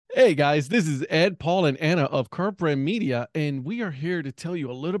Hey guys, this is Ed, Paul, and Anna of Curb Brand Media, and we are here to tell you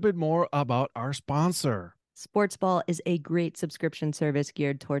a little bit more about our sponsor. Sports Ball is a great subscription service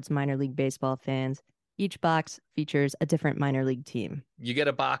geared towards minor league baseball fans. Each box features a different minor league team. You get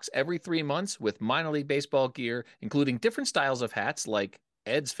a box every 3 months with minor league baseball gear, including different styles of hats like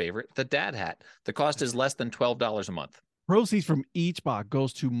Ed's favorite, the dad hat. The cost is less than $12 a month. Proceeds from each box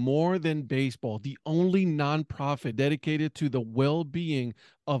goes to More Than Baseball, the only nonprofit dedicated to the well-being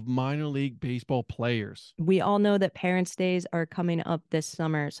of minor league baseball players. We all know that Parents' Days are coming up this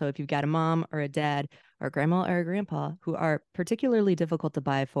summer, so if you've got a mom or a dad or a grandma or a grandpa who are particularly difficult to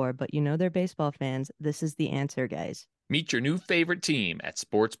buy for, but you know they're baseball fans, this is the answer, guys. Meet your new favorite team at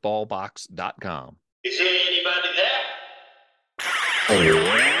sportsballbox.com. Is there anybody there?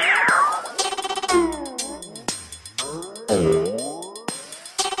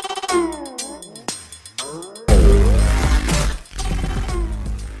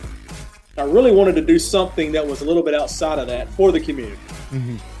 I really wanted to do something that was a little bit outside of that for the community,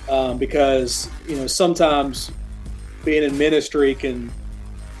 because sometimes being in ministry can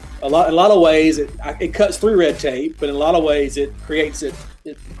in a lot of ways it cuts through red tape, but in a lot of ways it creates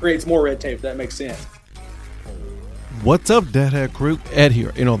more red tape. If that makes sense. What's up, Deadhead Crew? Ed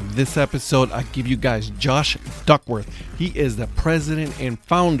here. This episode, I give you guys Josh Duckworth. He is the president and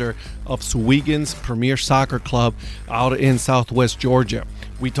founder of SOWEGANS Premier Soccer Club out in Southwest Georgia.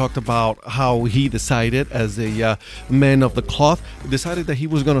 We talked about how he decided, as a man of the cloth, decided that he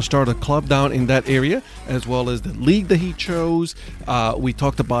was going to start a club down in that area, as well as the league that he chose. We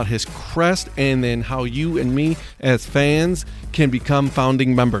talked about his crest, and then how you and me as fans can become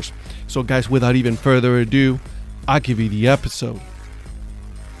founding members. So guys, without even further ado, I'll give you the episode.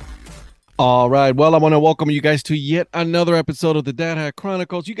 All right. Well, I want to welcome you guys to yet another episode of the Dad Hat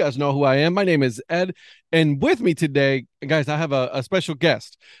Chronicles. You guys know who I am. My name is Ed. And with me today, guys, I have a special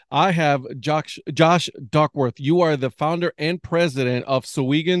guest. I have Josh Duckworth. You are the founder and president of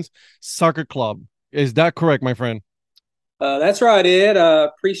SOWEGANS Soccer Club. Is that correct, my friend? That's right, Ed.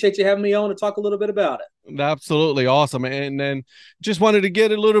 Appreciate you having me on to talk a little bit about it. Absolutely awesome. And then just wanted to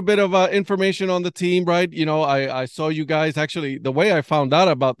get a little bit of information on the team, right? I saw you guys. Actually, the way I found out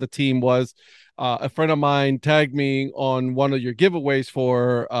about the team was a friend of mine tagged me on one of your giveaways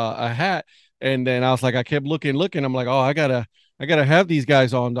for a hat. And then I was like, I kept looking. I'm like, oh, I gotta have these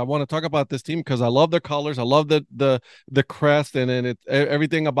guys on. I want to talk about this team because I love their colors. I love the crest, and then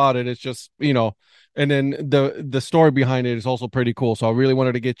everything about it. It's just, and then the story behind it is also pretty cool. So I really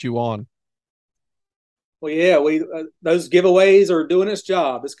wanted to get you on. Well, yeah, we those giveaways are doing its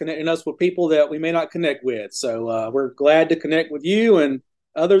job. It's connecting us with people that we may not connect with. So we're glad to connect with you and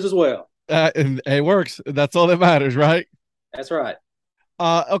others as well. And it works. That's all that matters, right? That's right.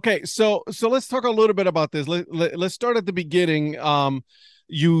 Okay, so let's talk a little bit about this. Let's start at the beginning.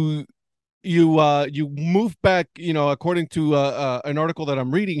 You you moved back. According to an article that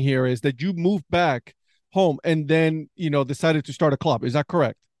I'm reading here, is that you moved back home and then decided to start a club. Is that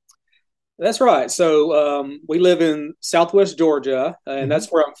correct? That's right. So we live in Southwest Georgia, and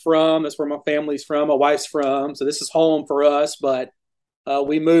that's where I'm from. That's where my family's from. My wife's from. So this is home for us. But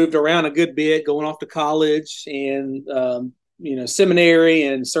we moved around a good bit, going off to college and seminary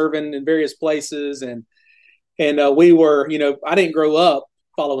and serving in various places. And we were, I didn't grow up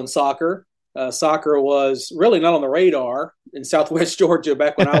following soccer. Soccer was really not on the radar in Southwest Georgia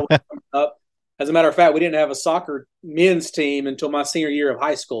back when I was growing up. As a matter of fact, we didn't have a soccer men's team until my senior year of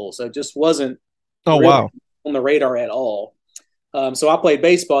high school. So it just wasn't really Wow. on the radar at all. So I played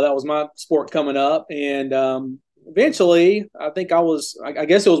baseball. That was my sport coming up. And eventually, I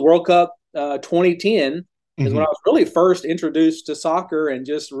guess it was World Cup 2010 is when I was really first introduced to soccer and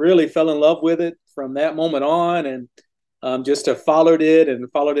just really fell in love with it from that moment on. And just followed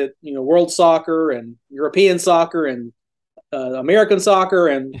it, world soccer and European soccer and American soccer.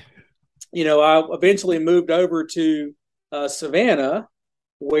 And I eventually moved over to Savannah,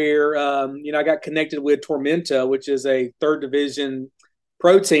 where I got connected with Tormenta, which is a third division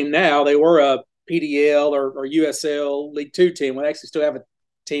pro team now. They were a PDL or USL League Two team. We actually still have a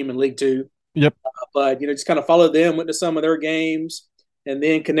team in League Two. Yep. But just kind of followed them, went to some of their games, and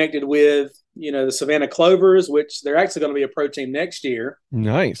then connected with the Savannah Clovers, which they're actually going to be a pro team next year.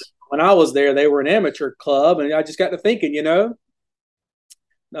 Nice. When I was there, they were an amateur club, and I just got to thinking,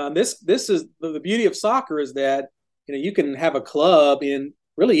 this is the beauty of soccer is that you can have a club in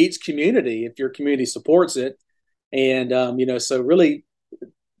really each community if your community supports it, and so really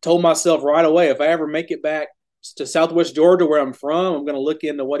told myself right away, if I ever make it back to Southwest Georgia where I'm from, I'm going to look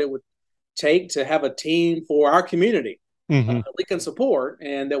into what it would take to have a team for our community that we can support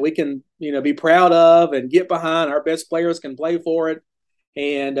and that we can be proud of and get behind. Our best players can play for it,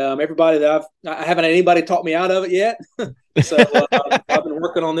 and everybody that I haven't had anybody talk me out of it yet. So I've been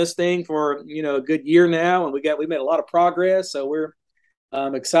working on this thing for a good year now, and we made a lot of progress. So we're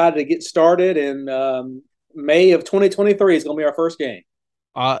excited to get started. And May of 2023 is going to be our first game.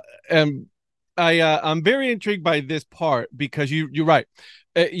 And I'm very intrigued by this part because you're right.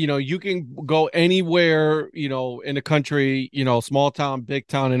 You can go anywhere, in the country, small town, big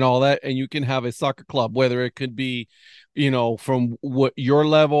town, and all that, and you can have a soccer club, whether it could be, from what your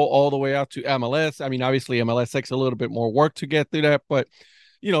level all the way out to MLS. I mean, obviously MLS takes a little bit more work to get through that, but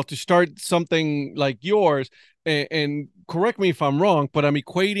to start something like yours, and correct me if I'm wrong, but I'm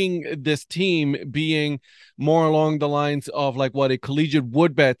equating this team being more along the lines of like what a collegiate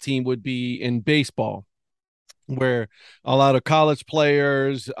wood bat team would be in baseball, where a lot of college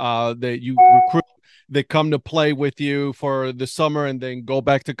players that you recruit, they come to play with you for the summer and then go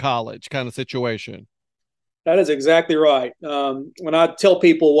back to college kind of situation. That is exactly right. When I tell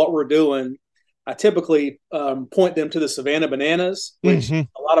people what we're doing, I typically point them to the Savannah Bananas, which a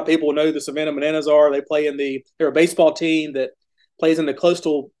lot of people know who the Savannah Bananas are. They're a baseball team that plays in the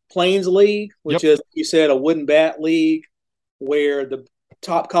Coastal Plains League, which is, like you said, a wooden bat league where the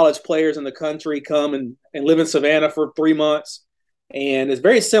top college players in the country come and live in Savannah for 3 months. And it's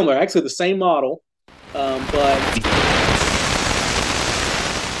very similar, actually the same model, but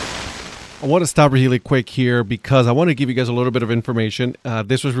I want to stop really quick here because I want to give you guys a little bit of information.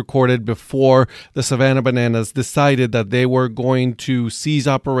 This was recorded before the Savannah Bananas decided that they were going to cease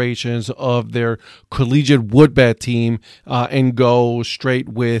operations of their collegiate wood bat team and go straight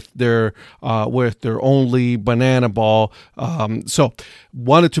with their only banana ball. So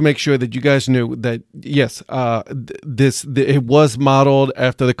wanted to make sure that you guys knew that yes, it was modeled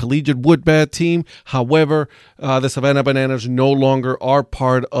after the collegiate wood bat team. However, the Savannah Bananas no longer are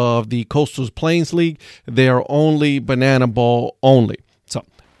part of the Coastal Plains League. They are only banana ball only. So,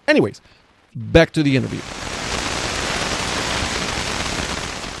 anyways, back to the interview.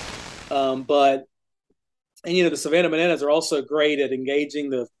 The Savannah Bananas are also great at engaging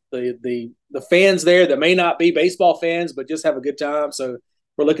the fans there that may not be baseball fans but just have a good time. So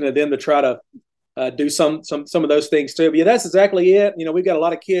we're looking at them to try to do some of those things too. But yeah, that's exactly it. We've got a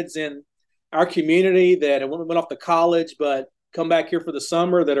lot of kids in our community that went off to college but come back here for the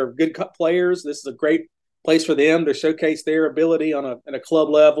summer that are good players. This is a great place for them to showcase their ability at a club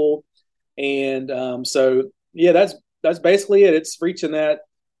level. And so, yeah, that's basically it. It's reaching that,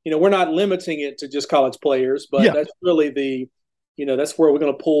 we're not limiting it to just college players, but that's really that's where we're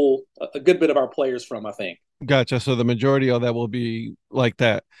going to pull a good bit of our players from, I think. Gotcha. So the majority of that will be like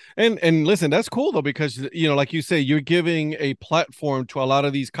that. And listen, that's cool though, because, like you say, you're giving a platform to a lot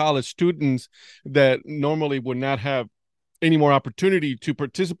of these college students that normally would not have any more opportunity to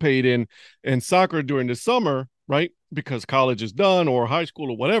participate in soccer during the summer, right? Because college is done or high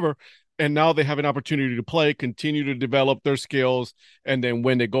school or whatever. And now they have an opportunity to play, continue to develop their skills. And then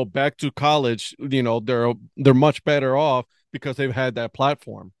when they go back to college, they're much better off because they've had that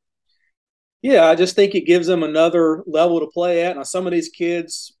platform. Yeah, I just think it gives them another level to play at. Now, some of these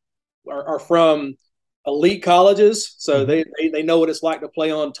kids are from elite colleges, so they know what it's like to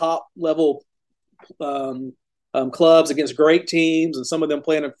play on top level clubs against great teams, and some of them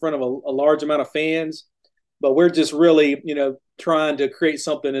playing in front of a large amount of fans. But we're just really, trying to create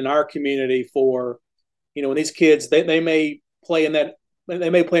something in our community for, when these kids, they may play in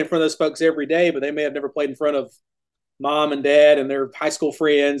front of those folks every day, but they may have never played in front of mom and dad and their high school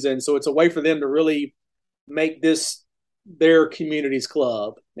friends. And so it's a way for them to really make this their community's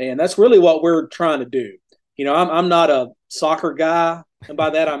club. And that's really what we're trying to do. I'm not a soccer guy. And by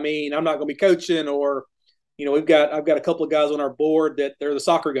that, I mean, I'm not going to be coaching or, I've got a couple of guys on our board that they're the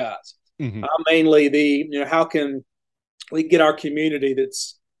soccer guys. I'm mainly how can we get our community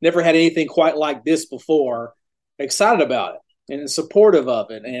that's never had anything quite like this before excited about it and supportive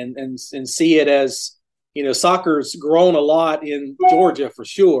of it and see it as, soccer's grown a lot in Georgia for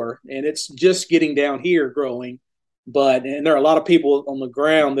sure. And it's just getting down here growing, and there are a lot of people on the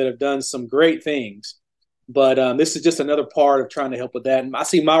ground that have done some great things, but this is just another part of trying to help with that. And I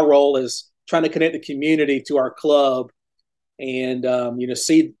see my role as trying to connect the community to our club and,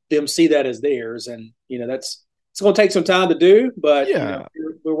 see that as theirs. And, it's going to take some time to do, but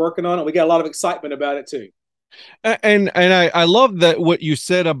we're working on it. We got a lot of excitement about it too. And I love that what you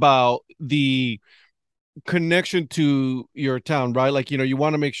said about the connection to your town, right? Like, you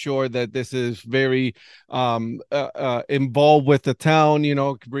want to make sure that this is very involved with the town,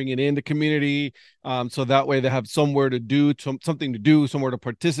 bringing in the community, so that way they have somewhere to do something to do, somewhere to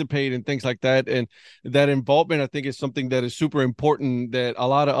participate and things like that. And that involvement, I think, is something that is super important that a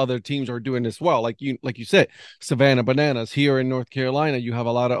lot of other teams are doing as well. Like you said, Savannah Bananas here in North Carolina, you have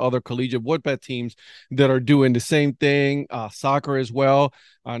a lot of other collegiate woodbat teams that are doing the same thing, soccer as well.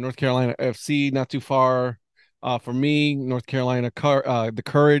 North Carolina FC, not too far for me. North Carolina, the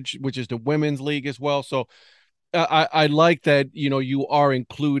Courage, which is the women's league as well. So I like that you are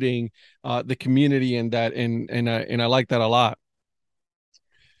including the community in that, and I like that a lot.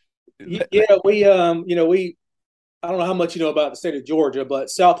 Yeah, we I don't know how much you know about the state of Georgia,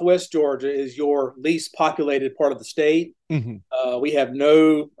 but Southwest Georgia is your least populated part of the state. We have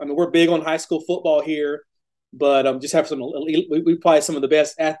we're big on high school football here, but just have we probably some of the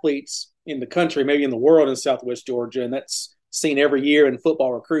best athletes in the country, maybe in the world, in Southwest Georgia, and that's seen every year in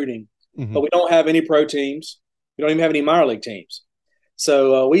football recruiting. But we don't have any pro teams. We don't even have any minor league teams.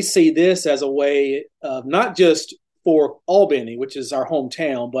 So we see this as a way of not just for Albany, which is our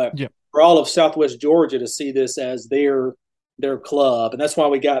hometown, but for all of Southwest Georgia to see this as their club. And that's why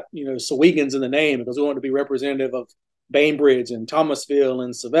we got, SOWEGANS in the name, because we want to be representative of Bainbridge and Thomasville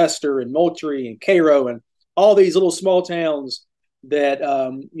and Sylvester and Moultrie and Cairo and all these little small towns that,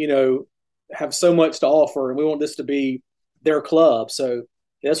 have so much to offer. And we want this to be their club. So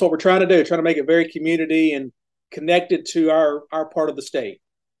that's what we're trying to do, trying to make it very community and connected to our part of the state.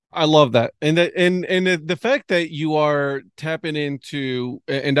 I love that, and the fact that you are tapping into,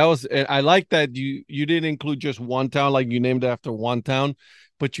 and I like that you didn't include just one town, like you named it after one town,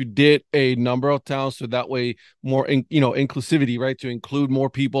 but you did a number of towns, so that way more inclusivity, right? To include more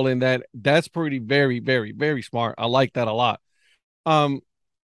people in that. That's pretty very, very, very smart. I like that a lot.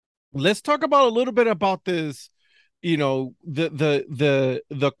 Let's talk about a little bit about this. The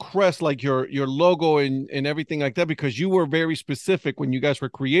crest, like your logo and everything like that, because you were very specific when you guys were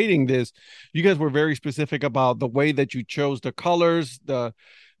creating this. You guys were very specific about the way that you chose the colors, the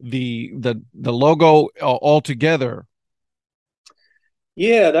logo all together.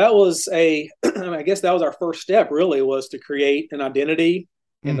 Yeah, that was I guess that was our first step, really, was to create an identity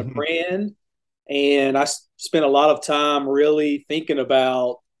and a brand. And I spent a lot of time really thinking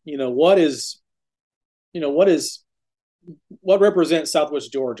about, what represents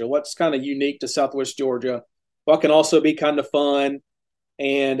Southwest Georgia? What's kind of unique to Southwest Georgia? What can also be kind of fun?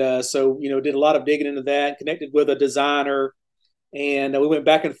 And so, did a lot of digging into that, connected with a designer, and we went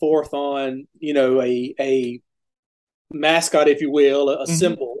back and forth on, a mascot, if you will, a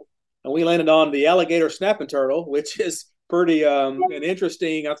symbol. And we landed on the alligator snapping turtle, which is pretty an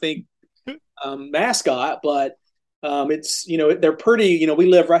interesting, I think, mascot, but it's, they're pretty, we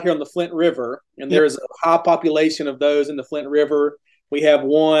live right here on the Flint River, and there's a high population of those in the Flint River. We have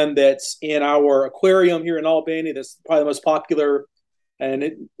one that's in our aquarium here in Albany. That's probably the most popular. And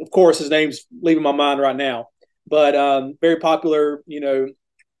of course, his name's leaving my mind right now, but very popular,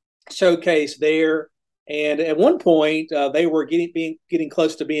 showcase there. And at one point, they were getting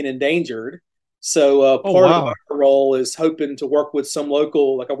close to being endangered. So part of our role is hoping to work with some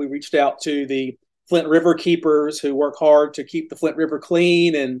local, like we reached out to the Flint River keepers who work hard to keep the Flint River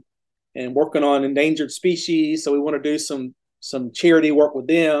clean and working on endangered species. So we want to do some charity work with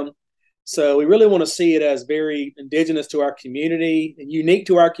them. So we really want to see it as very indigenous to our community and unique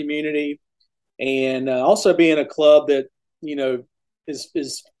to our community, and also being a club that,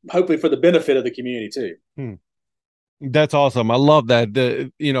 is hopefully for the benefit of the community too. That's awesome. I love that.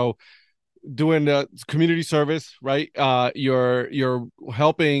 Doing the community service, right? You're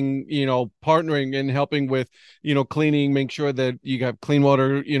helping, partnering and helping with, cleaning, make sure that you got clean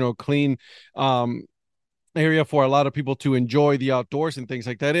water, clean area for a lot of people to enjoy the outdoors and things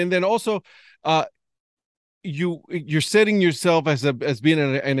like that. And then also you're setting yourself as being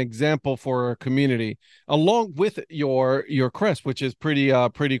an example for a community, along with your crest, which is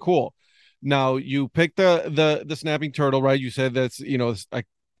pretty cool. Now, you picked the snapping turtle, right? You said that's, like,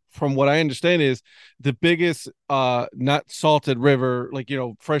 from what I understand, is the biggest not salted river, like,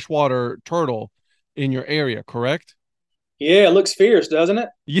 freshwater turtle in your area, correct? Yeah, it looks fierce, doesn't it?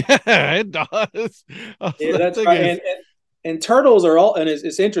 Yeah, it does. Yeah, that's right. And turtles are all, and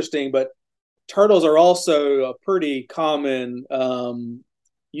it's interesting, but turtles are also a pretty common.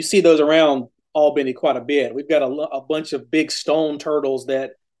 You see those around Albany quite a bit. We've got a bunch of big stone turtles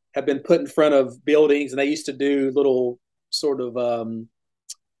that have been put in front of buildings, and they used to do little sort of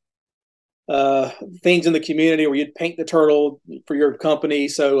things in the community where you'd paint the turtle for your company.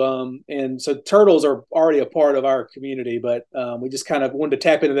 So and so turtles are already a part of our community, but we just kind of wanted to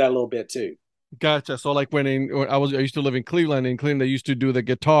tap into that a little bit too. Gotcha. So like when I used to live in Cleveland. In Cleveland, they used to do the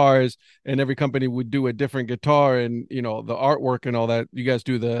guitars, and every company would do a different guitar, and the artwork and all that. You guys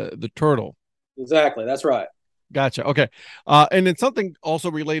do the turtle. Exactly. That's right. Gotcha. Okay. And then something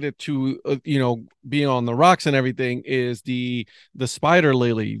also related to being on the rocks and everything is the spider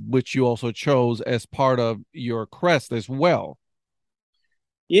lily, which you also chose as part of your crest as well.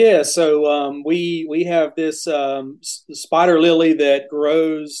 Yeah, so we have this spider lily that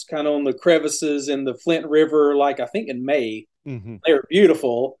grows kind of on the crevices in the Flint River, like I think in May. Hmm. They're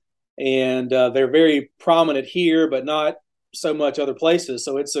beautiful, and they're very prominent here, but not so much other places.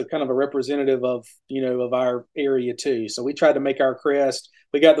 So it's a kind of a representative of of our area too. So we tried to make our crest.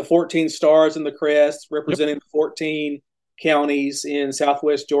 We got the 14 stars in the crest, Yep. representing the 14 counties in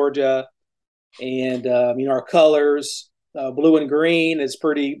Southwest Georgia, and our colors, blue and green, is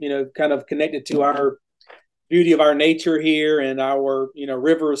pretty kind of connected to our beauty of our nature here and our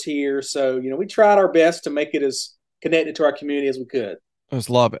rivers here. So we tried our best to make it as connected to our community as we could. I just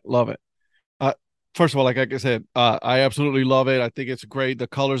love it. Love it. Uh, First of all, like I said, I absolutely love it. I think it's great. The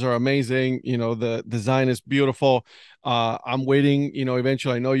colors are amazing. The design is beautiful. I'm waiting,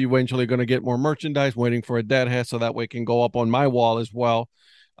 eventually, I know you eventually going to get more merchandise, waiting for a dad hat so that way it can go up on my wall as well,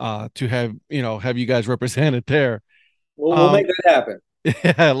 to have you guys represented there. We'll make Um, that happen.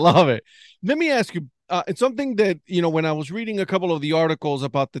 yeah, I love it. Let me ask you, it's something that, when I was reading a couple of the articles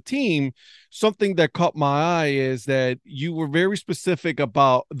about the team, something that caught my eye is that you were very specific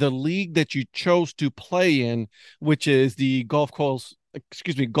about the league that you chose to play in, which is the Gulf Coast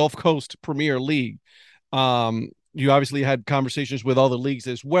Premier League. You obviously had conversations with all the leagues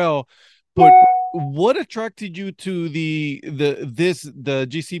as well, but what attracted you to the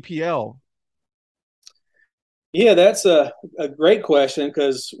GCPL? Yeah, that's a great question,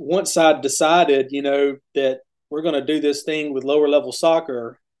 because once I decided, that we're going to do this thing with lower level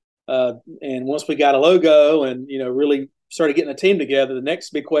soccer, and once we got a logo and, really started getting a team together, the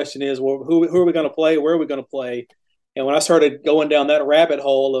next big question is, well, who are we going to play? Where are we going to play? And when I started going down that rabbit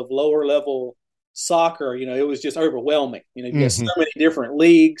hole of lower level soccer, it was just overwhelming. You've got so Hmm. many different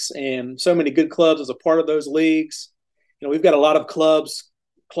leagues and so many good clubs as a part of those leagues. We've got a lot of clubs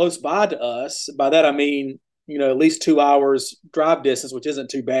close by to us. By that I mean, at least 2 hours drive distance, which isn't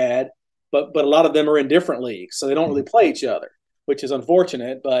too bad. But a lot of them are in different leagues, so they don't really play each other, which is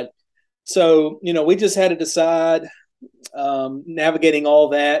unfortunate. But so we just had to decide, navigating all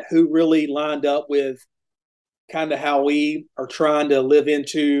that, who really lined up with kind of how we are trying to live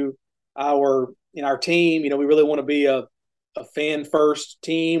into our team. We really want to be a fan first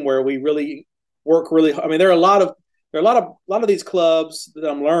team where we really work really. I mean, there are a lot of these clubs that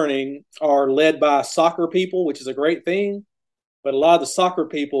I'm learning are led by soccer people, which is a great thing. But a lot of the soccer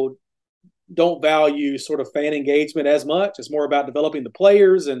people don't value sort of fan engagement as much. It's more about developing the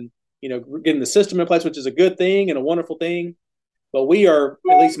players and getting the system in place, which is a good thing and a wonderful thing. But we are,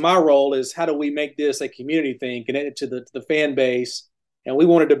 at least my role is, how do we make this a community thing connected to the fan base? And we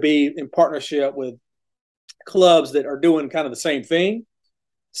wanted to be in partnership with clubs that are doing kind of the same thing.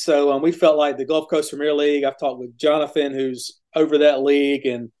 So we felt like the Gulf Coast Premier League. I've talked with Jonathan, who's over that league,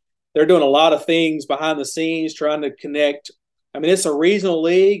 and they're doing a lot of things behind the scenes trying to connect. I mean, it's a regional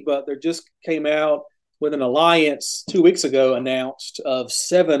league, but they just came out with an alliance 2 weeks ago, announced, of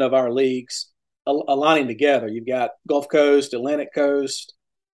 7 of our leagues aligning together. You've got Gulf Coast, Atlantic Coast,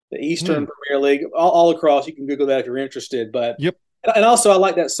 the Hmm. Eastern Premier League, all across. You can Google that if you're interested. But Yep. and also I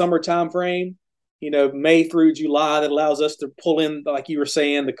like that summer time frame. May through July, that allows us to pull in, like you were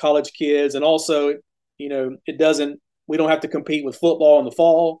saying, the college kids, and also, it doesn't. We don't have to compete with football in the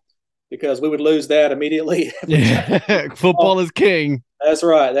fall, because we would lose that immediately if we tried. Yeah. Football is king. That's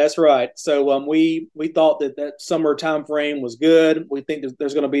right. That's right. So we thought that summer time frame was good. We think that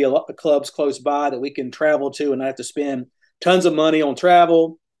there's going to be a lot of clubs close by that we can travel to and not have to spend tons of money on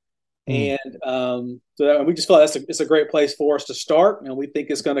travel. Mm. And so we just feel like it's a great place for us to start, and we think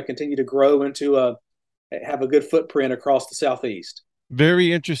it's going to continue to grow into have a good footprint across the southeast.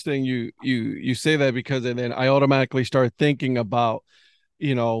 Very interesting. You say that because, and then I automatically start thinking about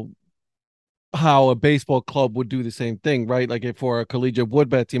you know how a baseball club would do the same thing, right? Like if for a collegiate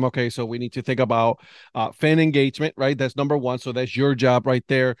woodbat team, okay, so we need to think about fan engagement, right? That's number one. So that's your job right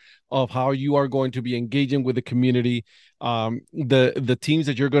there of how you are going to be engaging with the community. The teams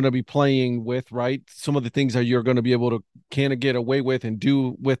that you're going to be playing with, right? Some of the things that you're going to be able to kind of get away with and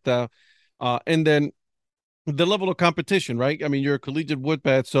do with and then the level of competition, right? I mean, you're a collegiate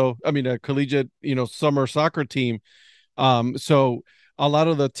woodbat, so I mean a collegiate, summer soccer team. So a lot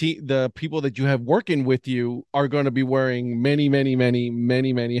of the people that you have working with you are going to be wearing many, many, many,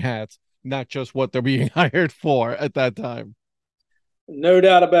 many, many hats, not just what they're being hired for at that time. No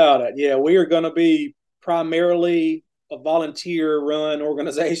doubt about it. Yeah, we are going to be primarily a volunteer-run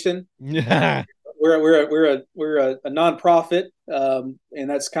organization. Yeah. We're a nonprofit, and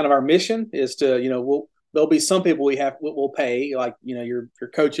that's kind of our mission is to there'll be some people we'll pay like your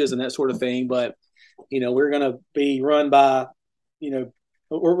coaches and that sort of thing, but we're going to be run by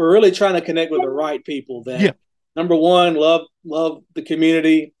we're really trying to connect with the right people that Yeah. number one love the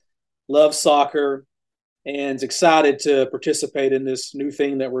community, love soccer, and is excited to participate in this new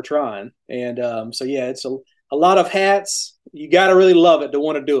thing that we're trying. And so yeah, it's a lot of hats. You got to really love it to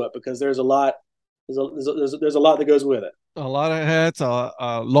want to do it because there's a lot there's a lot that goes with it. A lot of hats,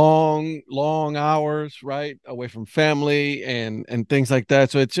 long hours, right, away from family and things like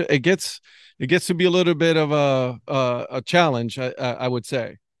that. So it gets to be a little bit of a challenge, I would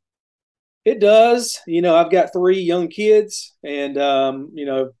say. It does. I've got three young kids, and I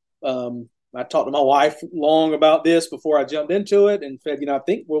talked to my wife long about this before I jumped into it, and said, I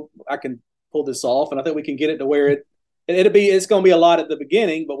think I can pull this off, and I think we can get it to where it's going to be a lot at the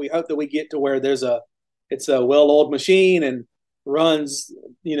beginning, but we hope that we get to where it's a well-oiled machine and runs,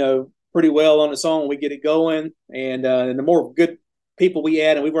 pretty well on its own. We get it going, and the more good people we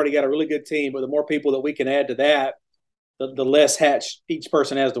add, and we've already got a really good team, but the more people that we can add to that, the less hats each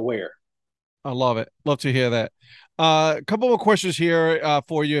person has to wear. I love it. Love to hear that. A couple more questions here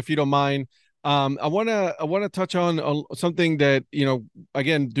for you, if you don't mind. I wanna touch on something that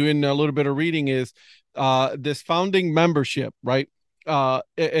again, doing a little bit of reading is this founding membership, right?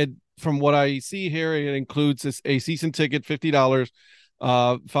 From what I see here, it includes a season ticket, $50,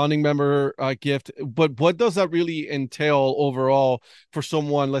 founding member gift. But what does that really entail overall for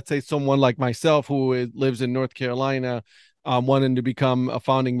someone? Let's say someone like myself who lives in North Carolina, wanting to become a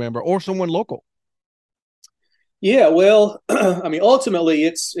founding member, or someone local. Yeah, well, I mean, ultimately,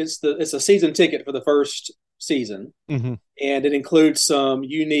 it's a season ticket for the first season, Mm-hmm. and it includes some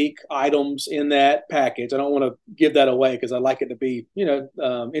unique items in that package. I don't want to give that away because I like it to be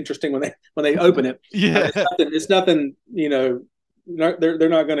interesting when they open it. Yeah. It's nothing they're not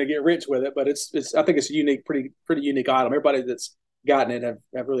going to get rich with it, but it's I think it's a unique, pretty unique item. Everybody that's gotten it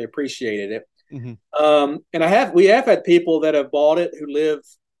have really appreciated it. Mm-hmm. And we have had people that have bought it who live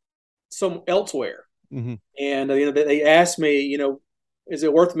some elsewhere. Mm-hmm. And they asked me, is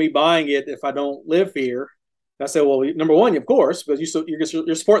it worth me buying it if I don't live here? And I said, well, number one, of course, because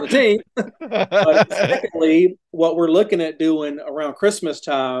you're supporting the team. But secondly, what we're looking at doing around Christmas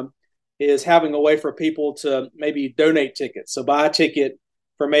time is having a way for people to maybe donate tickets. So buy a ticket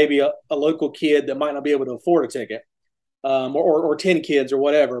for maybe a local kid that might not be able to afford a ticket, or 10 kids or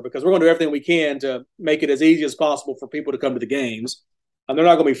whatever, because we're going to do everything we can to make it as easy as possible for people to come to the games. They're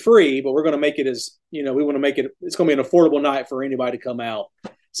not going to be free, but we're going to make it we want to make it's going to be an affordable night for anybody to come out.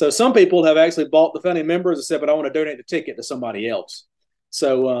 So some people have actually bought the founding members and said, but I want to donate the ticket to somebody else.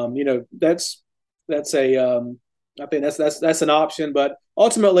 So, I think that's an option, but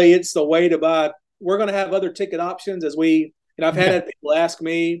ultimately it's the way to buy. We're going to have other ticket options I've had people ask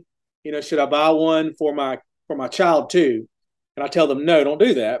me, should I buy one for my child too? And I tell them, no, don't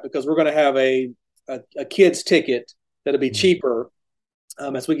do that, because we're going to have a kid's ticket that'll be cheaper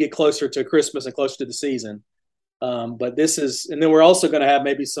as we get closer to Christmas and closer to the season. But and then we're also going to have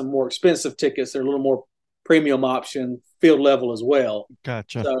maybe some more expensive tickets. They're a little more premium option, field level as well.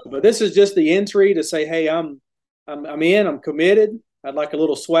 Gotcha. So, but this is just the entry to say, hey, I'm in, I'm committed. I'd like a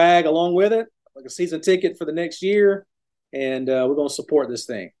little swag along with it, like a season ticket for the next year. And we're going to support this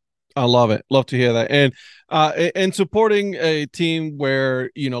thing. I love it. Love to hear that. And supporting a team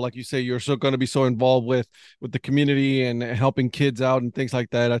where, like you say, you're so going to be so involved with the community and helping kids out and things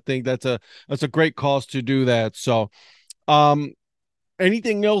like that. I think that's a great cause to do that. So,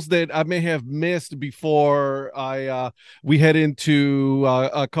 anything else that I may have missed before we head into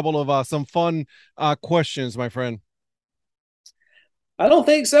a couple of some fun questions, my friend? I don't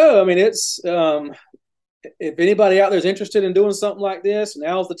think so. I mean, it's if anybody out there is interested in doing something like this,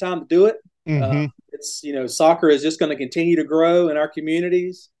 now's the time to do it. Mm-hmm. It's soccer is just going to continue to grow in our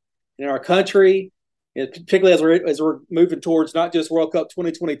communities, in our country, and particularly as we're moving towards not just World Cup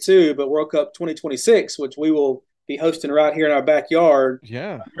 2022, but World Cup 2026, which we will be hosting right here in our backyard.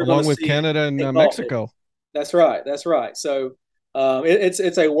 Yeah, along with Canada and Mexico. That's right. That's right. So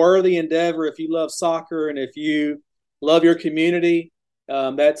it's a worthy endeavor if you love soccer and if you love your community.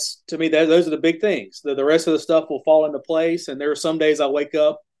 That's, to me, those are the big things. The rest of the stuff will fall into place. And there are some days I wake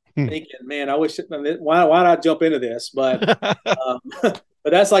up thinking, man, I wish, why not jump into this? But but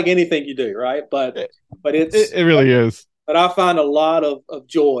that's like anything you do, right? But it really is. But I find a lot of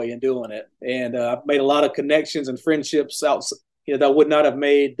joy in doing it, and I've made a lot of connections and friendships out, that I would not have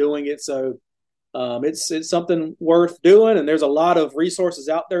made doing it. So It's something worth doing. And there's a lot of resources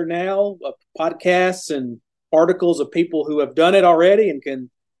out there now, podcasts and articles of people who have done it already and can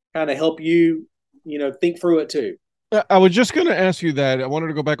kind of help you, think through it too. I was just going to ask you that. I wanted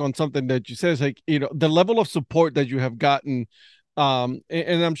to go back on something that you said, like, the level of support that you have gotten. And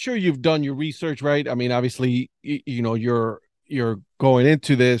I'm sure you've done your research, right? I mean, obviously, you're going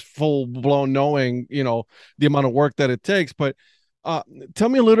into this full blown knowing, the amount of work that it takes. But tell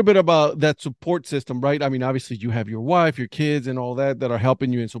me a little bit about that support system, right? I mean, obviously, you have your wife, your kids, and all that are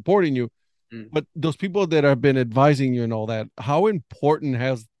helping you and supporting you. But those people that have been advising you and all that, how important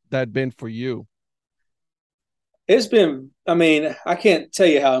has that been for you? It's been, I can't tell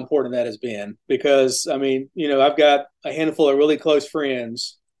you how important that has been because, I've got a handful of really close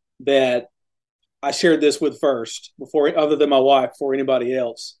friends that I shared this with first before, other than my wife, before anybody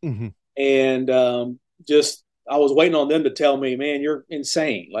else. Mm-hmm. And I was waiting on them to tell me, man, you're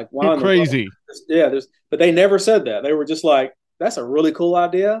insane. Like, why? You're crazy. But they never said that. They were just like, that's a really cool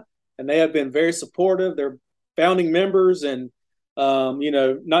idea. And they have been very supportive. They're founding members and,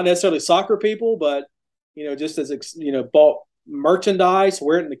 not necessarily soccer people, but just as bought merchandise,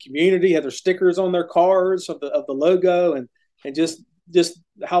 wear it in the community, have their stickers on their cars of the logo, and just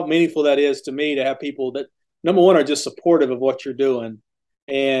how meaningful that is to me to have people that, number one, are just supportive of what you're doing,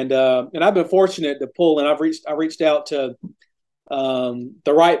 and I've been fortunate to pull, and I reached out to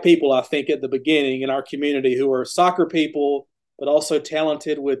the right people, I think, at the beginning in our community who are soccer people, but also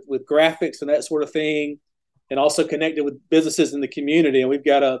talented with graphics and that sort of thing, and also connected with businesses in the community. And we've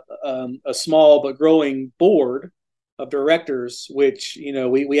got a small but growing board of directors, which,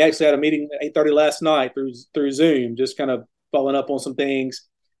 we actually had a meeting at 8:30 last night through Zoom, just kind of following up on some things.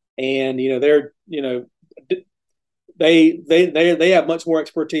 And, they have much more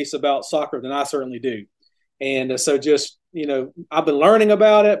expertise about soccer than I certainly do. And so just, I've been learning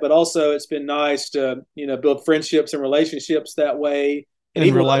about it, but also it's been nice to, build friendships and relationships that way. And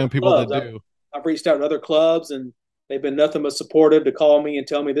even rely on people that do. I've reached out to other clubs and they've been nothing but supportive to call me and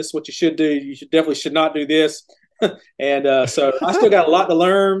tell me this is what you should do. You should not do this. And so I still got a lot to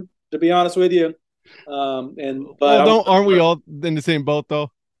learn, to be honest with you. Aren't we all in the same boat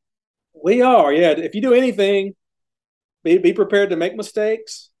though? We are. Yeah. If you do anything, be prepared to make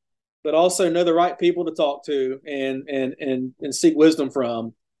mistakes, but also know the right people to talk to and seek wisdom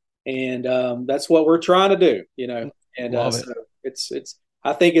from. And that's what we're trying to do, and so it's,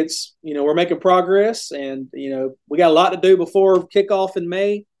 I think it's, we're making progress and, we got a lot to do before kickoff in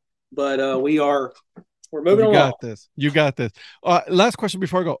May, but we're moving along. You got this. Last question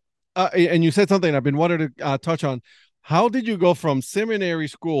before I go. And you said something I've been wanting to touch on. How did you go from seminary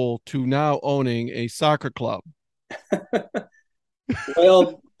school to now owning a soccer club?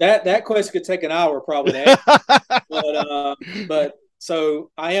 Well, that question could take an hour probably to answer. But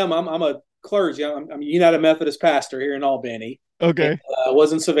so I'm a clergy. I'm a United Methodist pastor here in Albany. Okay. I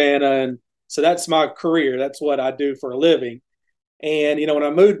was in Savannah, and so that's my career. That's what I do for a living. And when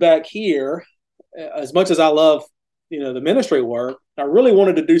I moved back here, as much as I love the ministry work, I really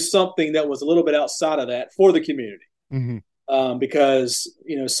wanted to do something that was a little bit outside of that for the community. Mm-hmm. Because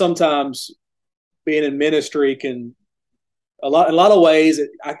sometimes being in ministry can in a lot of ways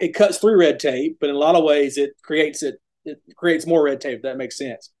it cuts through red tape, but in a lot of ways it creates more red tape. If that makes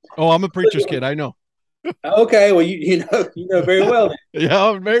sense. Oh, I'm a preacher's kid. I know. Okay, well, you know very well then.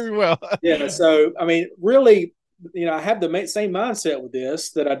 Yeah, very well. Yeah, so really, I have the same mindset with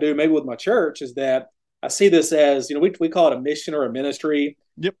this that I do maybe with my church, is that I see this as, we call it a mission or a ministry.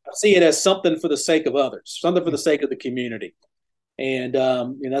 Yep. I see it as something for the sake of others, something for the sake of the community, and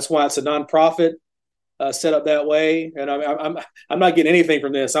that's why it's a nonprofit set up that way. And I'm not getting anything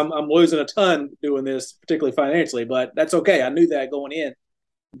from this. I'm losing a ton doing this, particularly financially, but that's okay. I knew that going in.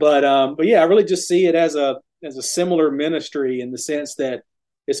 But yeah, I really just see it as a similar ministry in the sense that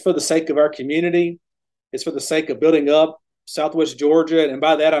it's for the sake of our community. It's for the sake of building up Southwest Georgia. And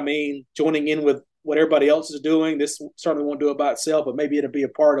by that, I mean joining in with what everybody else is doing. This certainly won't do it by itself, but maybe it'll be a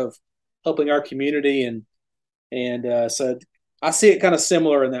part of helping our community. And so I see it kind of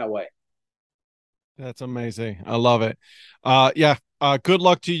similar in that way. That's amazing. I love it. Yeah. Good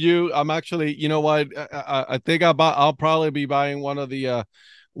luck to you. I'm actually, you know what? I think I'll probably be buying one of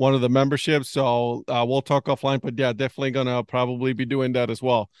the memberships. So we'll talk offline, but yeah, definitely gonna probably be doing that as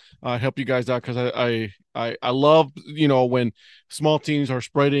well. Help you guys out, because I love, when small teams are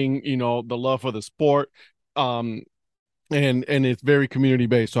spreading, the love for the sport. And it's very community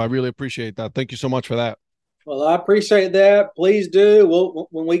based. So I really appreciate that. Thank you so much for that. Well, I appreciate that. Please do.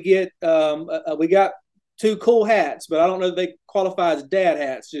 When we get, we got 2 cool hats, but I don't know if they qualify as dad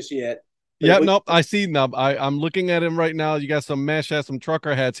hats just yet. Yeah, nope. I see them. I'm looking at him right now. You got some mesh hats, some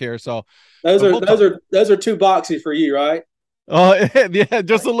trucker hats here. So those are too boxy for you, right? oh yeah,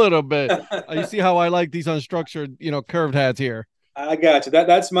 just a little bit. You see how I like these unstructured, curved hats here. I got you.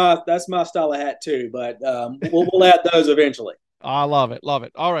 That's my style of hat too. But we'll add those eventually. I love it, love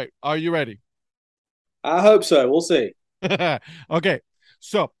it. All right, are you ready? I hope so. We'll see. Okay,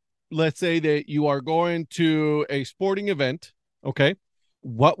 so let's say that you are going to a sporting event. Okay,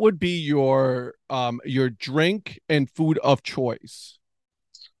 what would be your drink and food of choice?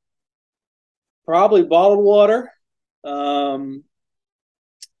 Probably bottled water, and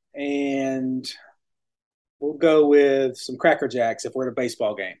we'll go with some Cracker Jacks if we're at a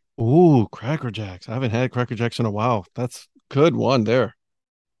baseball game. Ooh, Cracker Jacks. I haven't had Cracker Jacks in a while. That's good one there.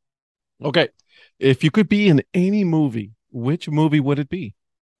 Okay, if you could be in any movie, which movie would it be?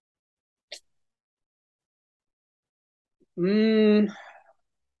 Mm,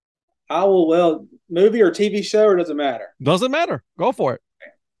 I will. Well, movie or TV show, or doesn't matter. Doesn't matter. Go for it.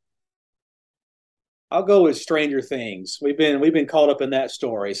 I'll go with Stranger Things. We've been caught up in that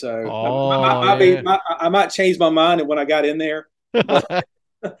story, so Oh yeah. I might change my mind when I got in there, but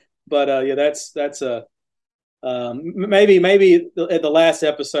yeah, that's a maybe at the last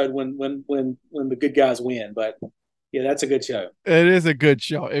episode when the good guys win, but yeah, that's a good show. It is a good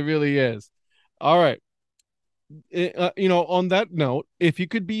show. It really is. All right. On that note, if you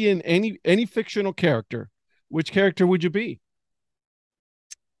could be in any fictional character, which character would you be?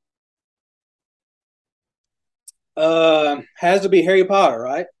 Has to be Harry Potter,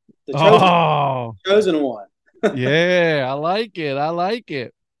 right? The chosen one. Yeah, I like it. I like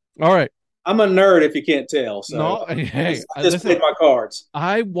it. All right. I'm a nerd if you can't tell. So No, hey, I just played my cards.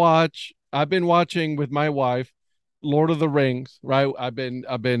 I've been watching with my wife Lord of the Rings, right? I've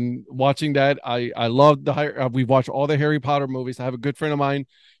been watching that. I love we've watched all the Harry Potter movies. I have a good friend of mine.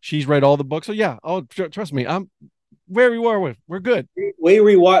 She's read all the books. So yeah, trust me. I'm where we were with. We're good. We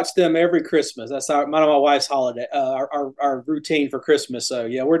rewatch them every Christmas. That's one of my wife's holiday, our routine for Christmas. So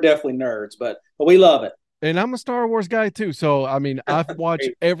yeah, we're definitely nerds, but we love it. And I'm a Star Wars guy too. So I mean, I've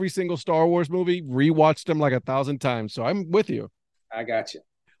watched every single Star Wars movie, rewatched them like 1,000 times. So I'm with you. I got you.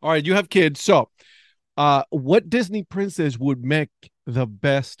 All right, you have kids. So what Disney princess would make the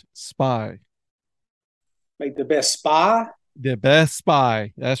best spy? Make the best spy? The best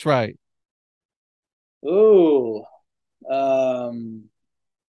spy. That's right. Ooh.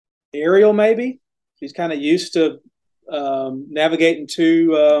 Ariel, maybe. She's kind of used to navigating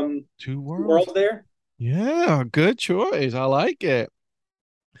two worlds there. Yeah, good choice. I like it.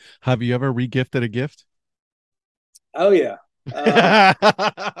 Have you ever regifted a gift? Oh yeah.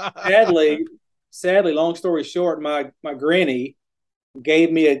 Sadly, long story short, my granny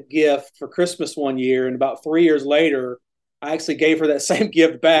gave me a gift for Christmas one year, and about 3 years later, I actually gave her that same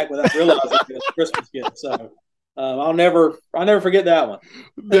gift back without realizing it was a Christmas gift. So I'll never forget that one.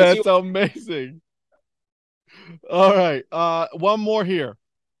 That's amazing. All right, one more here.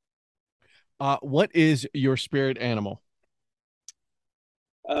 What is your spirit animal?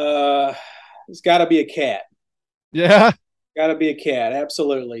 It's got to be a cat. Yeah, got to be a cat.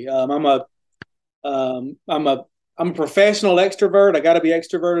 Absolutely. I'm a professional extrovert. I got to be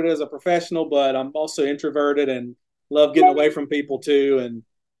extroverted as a professional, but I'm also introverted and love getting away from people too. And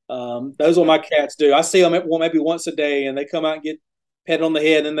those are what my cats do. I see them maybe once a day, and they come out and get pet on the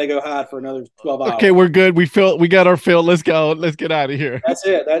head, and then they go hide for another 12 hours. Okay, we're good. We got our fill. Let's go. Let's get out of here. That's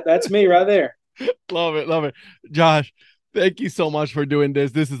it. That's me right there. Love it. Love it. Josh, thank you so much for doing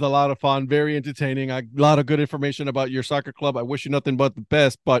this. This is a lot of fun, very entertaining. A lot of good information about your soccer club. I wish you nothing but the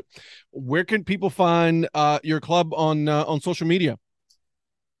best. But where can people find your club on social media?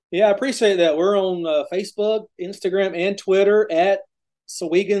 Yeah, I appreciate that. We're on Facebook, Instagram, and Twitter at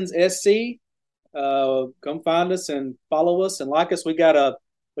SOWEGANS SC. Come find us and follow us and like us. We've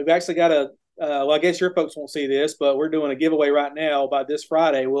actually got a well, I guess your folks won't see this, but we're doing a giveaway right now. By this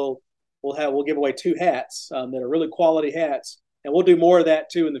Friday, we'll give away 2 hats that are really quality hats, and we'll do more of that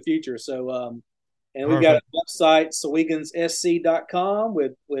too in the future. So and we've got a website, SOWEGANSSC.com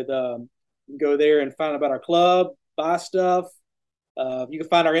with you can go there and find out about our club, buy stuff. You can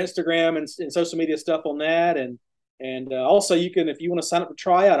find our Instagram and social media stuff on that, and also you can, if you want to sign up to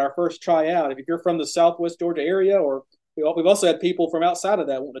try out our first tryout. If you're from the Southwest Georgia area, or we've also had people from outside of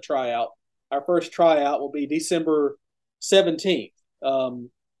that want to try out. Our first tryout will be December 17th.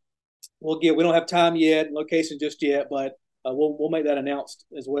 We don't have time yet, location just yet, but we'll make that announced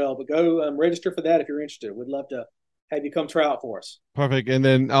as well. But go register for that if you're interested. We'd love to have you come try out for us. Perfect. And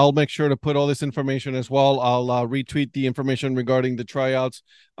then I'll make sure to put all this information as well. I'll retweet the information regarding the tryouts,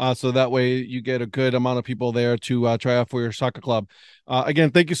 so that way you get a good amount of people there to try out for your soccer club.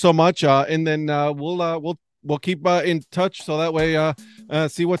 Again, thank you so much. And then we'll keep in touch, so that way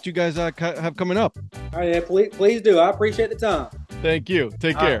see what you guys have coming up. All right, yeah, please do. I appreciate the time. Thank you.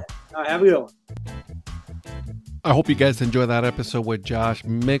 Take care. All right, have a good one. I hope you guys enjoyed that episode with Josh.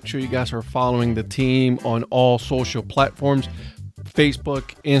 Make sure you guys are following the team on all social platforms.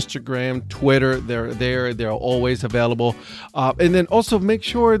 Facebook, Instagram, Twitter, they're there. They're always available. And then also make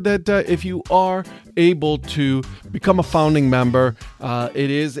sure that if you are able to become a founding member,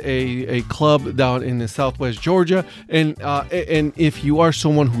 it is a club down in the Southwest Georgia. And if you are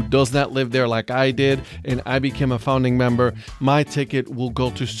someone who does not live there like I did, and I became a founding member, my ticket will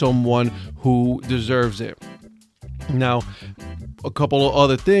go to someone who deserves it. Now, a couple of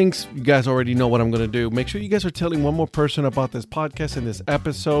other things. You guys already know what I'm going to do. Make sure you guys are telling one more person about this podcast and this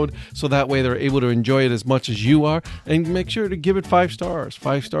episode, so that way they're able to enjoy it as much as you are. And make sure to give it 5 stars.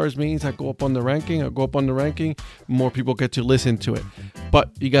 5 stars means I go up on the ranking. More people get to listen to it. But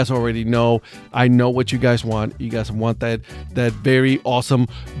you guys already know, I know what you guys want. You guys want that very awesome,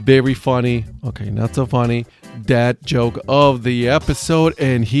 very funny, okay, not so funny, dad joke of the episode.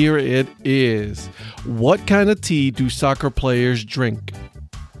 And here it is. What kind of tea do soccer players drink?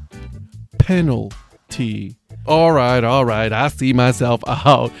 Penalty. All right. I see myself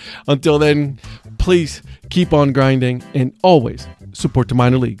out. Until then, please keep on grinding and always support the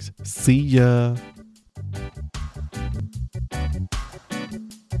minor leagues. See ya.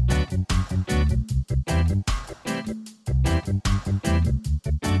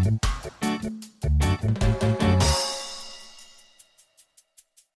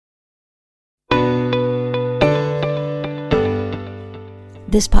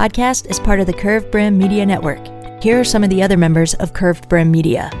 This podcast is part of the Curved Brim Media Network. Here are some of the other members of Curved Brim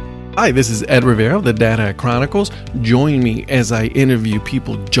Media. Hi, this is Ed Rivera of the Dad Hat Chronicles. Join me as I interview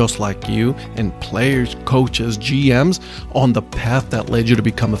people just like you and players, coaches, GMs on the path that led you to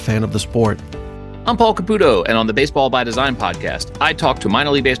become a fan of the sport. I'm Paul Caputo, and on the Baseball by Design podcast, I talk to minor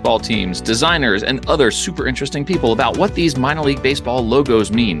league baseball teams, designers, and other super interesting people about what these minor league baseball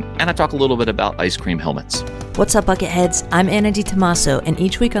logos mean, and I talk a little bit about ice cream helmets. What's up, Bucketheads? I'm Anna DiTomaso, and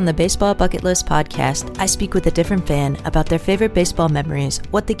each week on the Baseball Bucket List podcast, I speak with a different fan about their favorite baseball memories,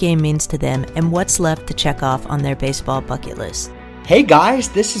 what the game means to them, and what's left to check off on their baseball bucket list. Hey guys,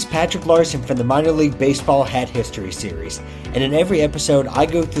 this is Patrick Larson from the Minor League Baseball Hat History Series, and in every episode I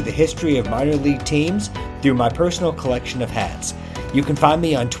go through the history of minor league teams through my personal collection of hats. You can find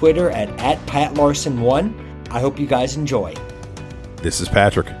me on Twitter at PatLarson1. I hope you guys enjoy. This is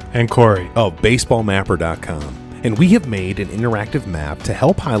Patrick and Corey of BaseballMapper.com, and we have made an interactive map to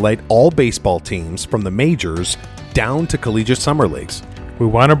help highlight all baseball teams from the majors down to collegiate summer leagues. We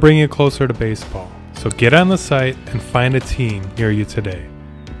want to bring you closer to baseball. So get on the site and find a team near you today.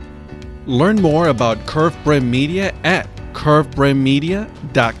 Learn more about Curved Brim Media at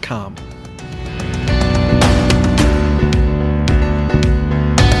curvedbrimmedia.com.